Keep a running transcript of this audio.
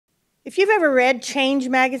If you've ever read Change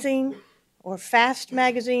magazine or Fast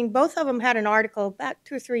magazine, both of them had an article about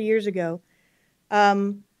 2 or 3 years ago.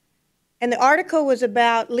 And the article was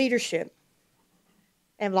about leadership.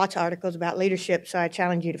 I have lots of articles about leadership, so I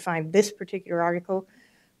challenge you to find this particular article.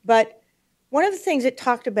 But one of the things it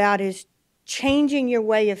talked about is changing your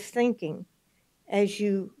way of thinking as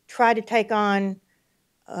you try to take on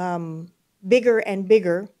bigger and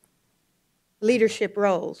bigger leadership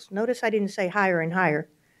roles. Notice I didn't say higher and higher.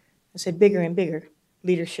 I said bigger and bigger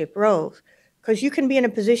leadership roles. Because you can be in a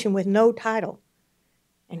position with no title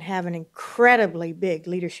and have an incredibly big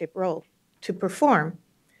leadership role to perform.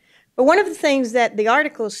 But one of the things that the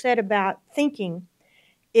article said about thinking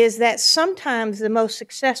is that sometimes the most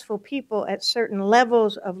successful people at certain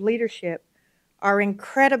levels of leadership are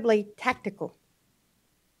incredibly tactical.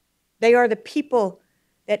 They are the people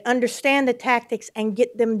that understand the tactics and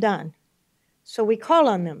get them done. So we call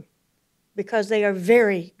on them because they are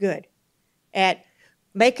very good at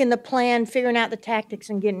making the plan, figuring out the tactics,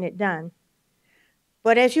 and getting it done.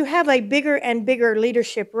 But as you have a bigger and bigger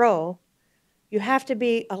leadership role, you have to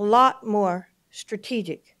be a lot more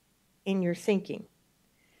strategic in your thinking.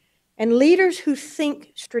 And leaders who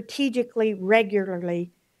think strategically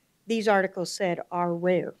regularly, these articles said, are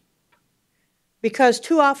rare. Because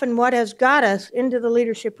too often what has got us into the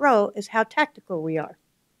leadership role is how tactical we are.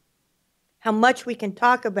 How much we can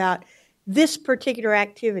talk about this particular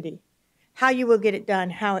activity, how you will get it done,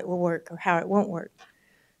 how it will work, or how it won't work.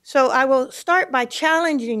 So I will start by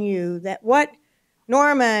challenging you that what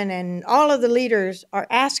Norman and all of the leaders are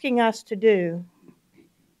asking us to do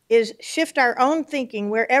is shift our own thinking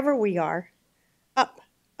wherever we are up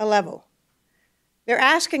a level. They're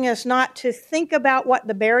asking us not to think about what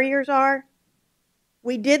the barriers are.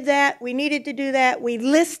 We did that. We needed to do that. We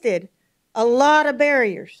listed a lot of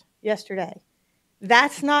barriers yesterday.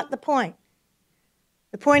 That's not the point.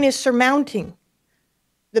 The point is surmounting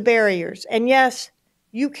the barriers. And yes,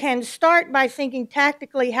 you can start by thinking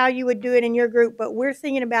tactically how you would do it in your group, but we're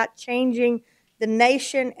thinking about changing the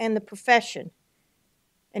nation and the profession.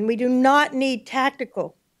 And we do not need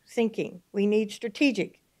tactical thinking. We need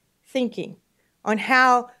strategic thinking on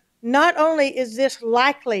how not only is this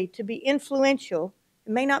likely to be influential,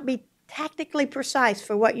 it may not be tactically precise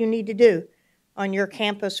for what you need to do on your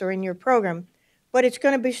campus or in your program, but it's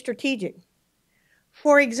going to be strategic.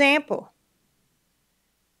 For example,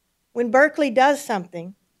 when Berkeley does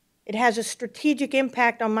something, it has a strategic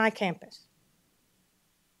impact on my campus.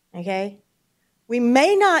 Okay? We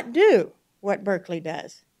may not do what Berkeley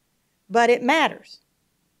does, but it matters.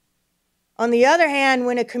 On the other hand,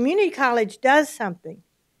 when a community college does something,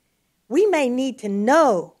 we may need to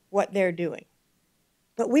know what they're doing,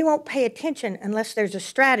 but we won't pay attention unless there's a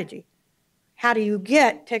strategy. How do you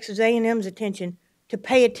get Texas A&M's attention to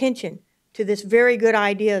pay attention to this very good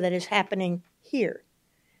idea that is happening here?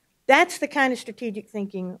 That's the kind of strategic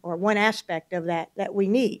thinking, or one aspect of that we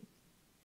need.